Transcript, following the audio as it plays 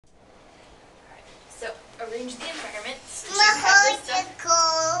arrange the environment. So nice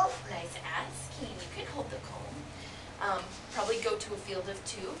asking. You can hold the comb. Probably go to a field of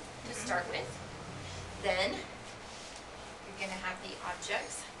 2 to start with. Then you're going to have the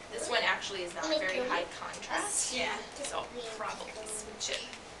objects. This one actually is not very high contrast. Yeah. So probably switch it.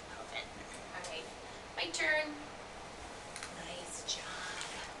 Alright, my turn. Nice job.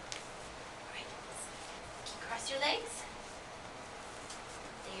 Alright, cross your legs.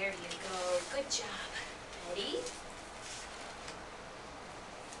 There you go. Good job. Ready?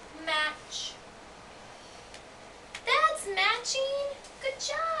 Match. That's matching. Good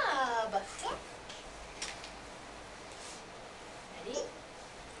job. Ready?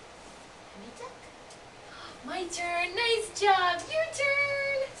 My turn. Nice job. Your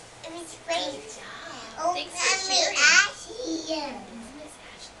turn. Good job. Thanks for sharing. Miss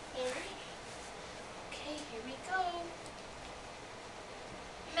Ashley. Okay, here we go.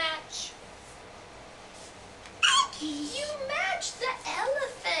 Match. You matched the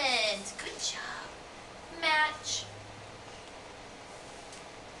elephant. Good job. Match.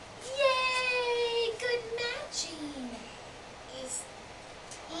 Yay! Good matching.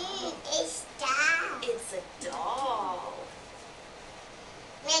 It's a doll.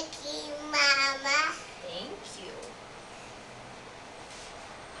 Mickey Mama. Thank you.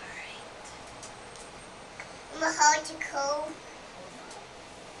 Alright. I'm gonna hold the comb.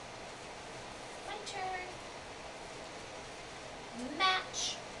 My turn. Match.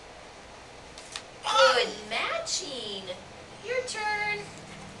 Good matching. Your turn.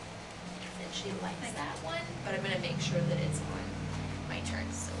 And she likes that one, but I'm going to make sure that it's on my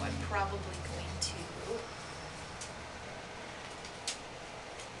turn. So I'm probably going to...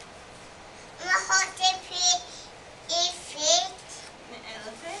 I'm gonna hold the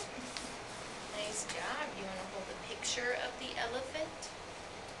elephant. Nice job. You want to hold a picture of the elephant?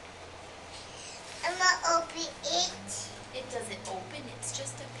 I'm gonna open it. It doesn't open, it's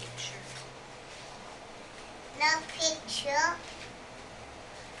just a picture. No picture.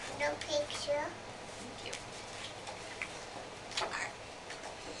 No picture. Thank you. I'm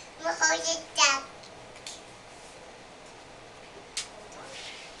gonna hold the duck.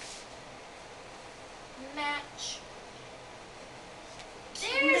 Match.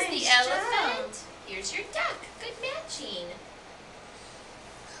 There's the Nice elephant. Here's your duck. Good matching.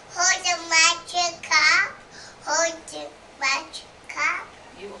 Hold the magic cup. Hold the magic cup.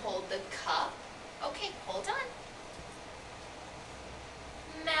 You hold the cup. Okay, hold on.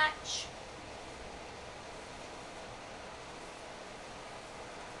 Match.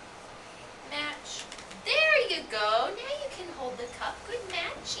 Match. There you go. Now you can hold the cup. Good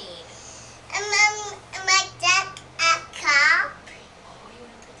matching. And my duck a cup. Oh, you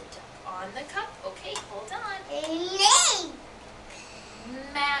want to put the duck on the cup? Okay, hold on. Name.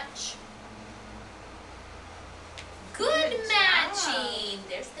 Match. Good matching.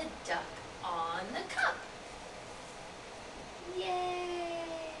 There's the duck on the cup. Yay!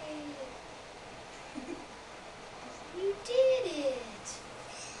 You did it.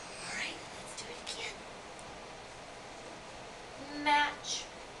 All right, let's do it again. Match.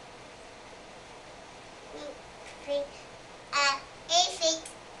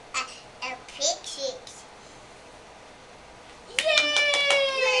 A picture. Yay!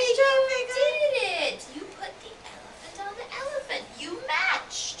 Nice job, You Megan. did it. You put the elephant on the elephant. You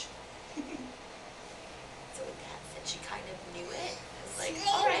matched. So with that said, she kind of knew it. I was like,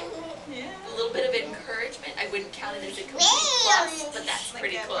 all right. Yeah. A little bit of encouragement. I wouldn't count it as a complete plus, but that's Like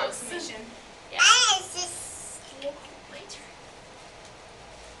pretty the close. approximation. Yeah, my turn.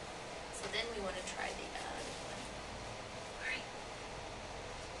 So then we want to try the other one. All right.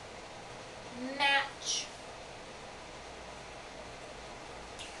 Match.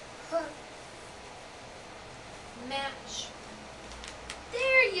 Match.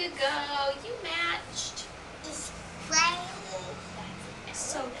 There you go. You matched.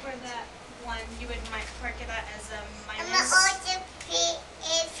 So for that one, you would mark that as a I'm gonna minus. hold the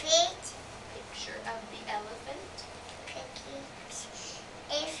picture. Picture of the elephant.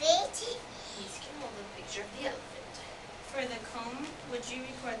 Please can hold a picture of the elephant. For the comb, would you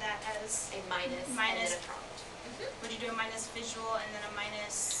record that as? A minus and Minus. then a prompt. Would you do a minus visual and then a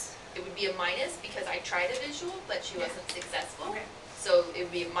minus? It would be a minus because I tried a visual, but she Yeah. wasn't successful. Okay. So it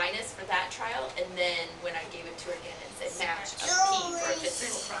would be a minus for that trial, and then when I gave it to her again, it said match a P for a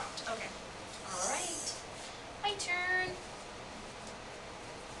physical prompt. Okay. All right, my turn.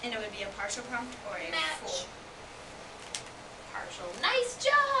 And it would be a partial prompt or a Match. full? Partial. Nice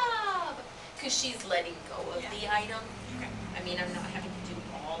job. Because she's letting go of Yeah. the item. Okay. I mean, I'm not having to do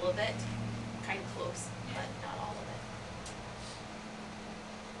all of it. Kind of close, but not all of it.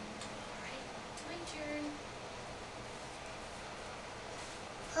 All right, my turn.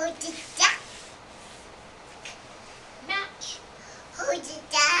 the duck. Match. Hold the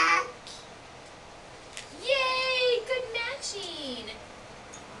duck. Yay! Good matching.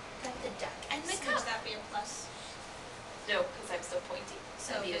 Got the duck and the So cup. would that be a plus? No, because I'm still pointing.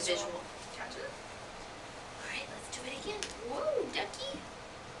 So That'd be a visual. visual. Gotcha. Alright, let's do it again. Whoa, ducky.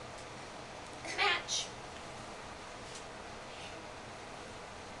 Match.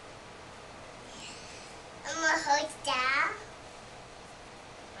 I'm gonna hold that.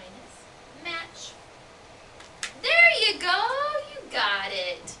 Minus. Match. There you go. You got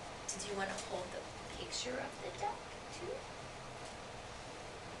it. Did you want to hold the picture of the duck too?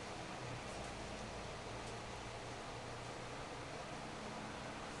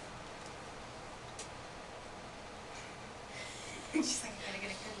 She's like, I gotta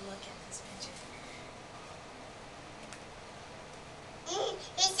get a good look at this picture.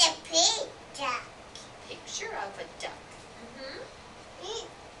 It's a pig duck. Picture of a duck.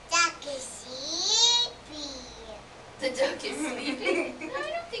 Duck is sleepy. The duck is sleeping? No, I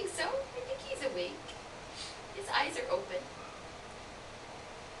don't think so. I think he's awake. His eyes are open.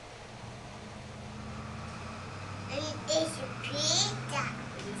 It's a big duck.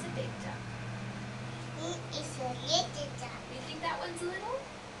 It is a big duck. It's a little duck. You think that one's little?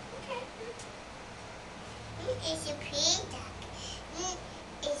 Okay. It's a pig duck.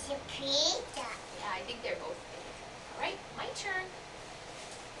 It's a pig duck. Yeah, I think they're both big. All right, my turn.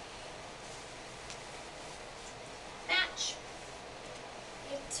 Match.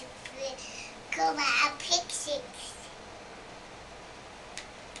 It's a pig. Go by a picture.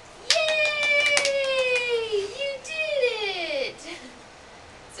 Yay! You did it!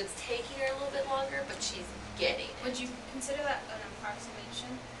 So it's taking her a little bit longer, but she's getting it. Would you consider that an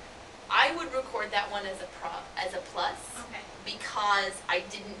approximation? I would record that one as a plus Okay. because I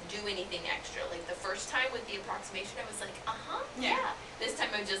didn't do anything extra. Like the first time with the approximation, I was like, Yeah. yeah. This time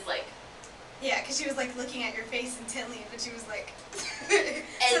I'm just like, Yeah, because she was like looking at your face intently, but she was like. and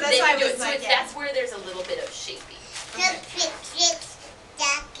so that's then why I you do was it. So like, it's, yeah. that's where there's a little bit of shaping. The picture,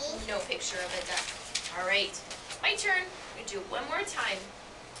 ducky. No picture of a duck. All right, my turn. I'm gonna do it one more time.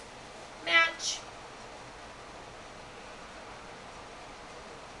 Match.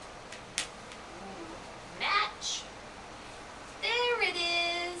 Match. There it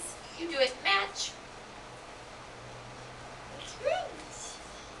is. You do it. Match.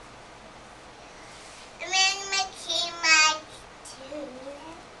 And then Mickey Mouse too.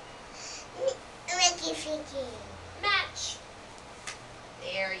 Mickey Figgy. Match.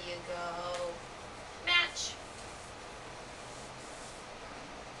 There you go. Match.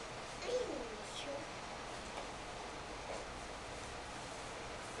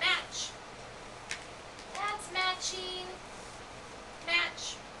 Match. That's matching.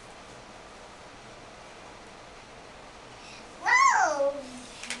 Match. Whoa!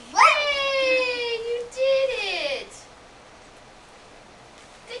 Yay! You did it!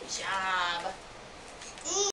 Good job.